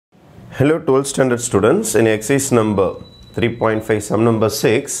Hello 12th standard students, in exercise number 3.5 sum number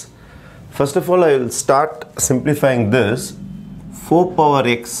 6. First of all, I will start simplifying this. 4 power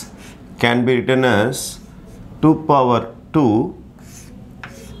x can be written as 2 power 2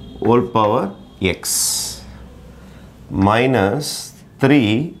 whole power x minus 3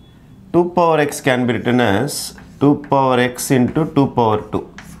 2 power x can be written as 2 power x into 2 power 2.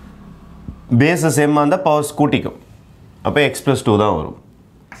 Base the same on the power scootikum. Up x plus 2 தான் வரும்.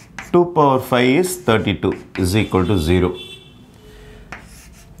 2 power 5 is 32 is equal to 0.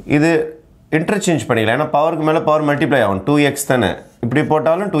 இது interchange பண்ணிக்கலாம். ஏன்னா பவருக்கு மேலே power multiply ஆகும். 2x தானே. இப்படி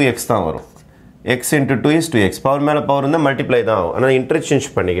போட்டாலும் 2x தான் வரும். x into 2 is 2x. Power மேலே பவர் இருந்தால் மல்டிப்ளை தான் ஆகும். ஆனால் interchange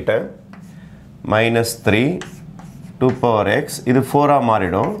பண்ணிக்கிட்டேன். minus 3 2 power x. இது 4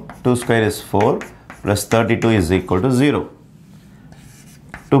 மாறிடும். 2 square is 4 plus 32 is equal to 0.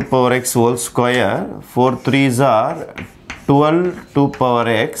 2 power x whole square. 4 3s are 12 2 power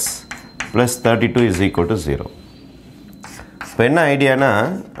x plus 32 is equal to 0. இப்போ என்ன ஐடியானா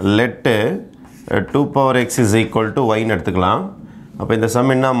let 2 power x is equal to y ன்னு எடுத்துக்கலாம். அப்போ இந்த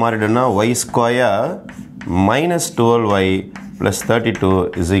சம் என்ன மாறிடும்னா y square minus 12y plus 32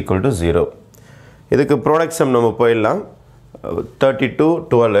 is equal to 0. இதுக்கு product some நம்ம போயிடலாம். 32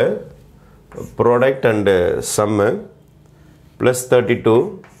 12 product and some plus 32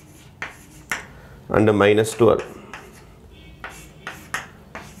 and minus 12.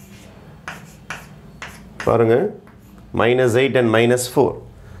 பாருங்க minus 8 and minus 4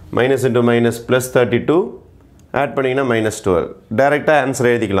 minus into minus plus 32 add பண்ணிங்கன்னா minus 12 டைரக்டா ஆன்சர்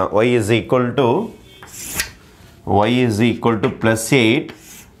எழுதிக்கலாம் y is equal to plus 8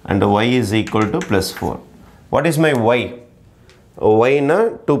 and y is equal to plus 4. What is my y? Y na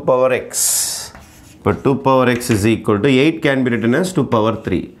 2 power x, but 2 power x is equal to 8 can be written as 2 power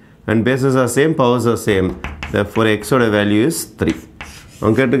 3 and bases are same, powers are same, therefore x oda value is 3.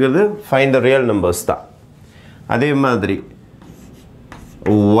 அவங்க கேட்டுக்கிறது find the real numbers தான். அதே மாதிரி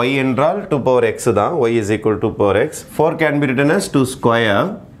y என்றால் 2 power x தான். y is equal to 2 power x. 4 can be written as 2 square,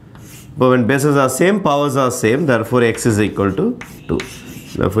 but when bases are same, powers are same, therefore x is equal to 2.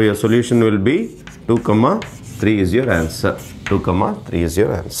 Therefore your solution will be 2, 3 is your answer. 2, 3 is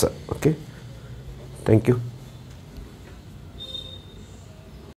your answer. Okay, thank you.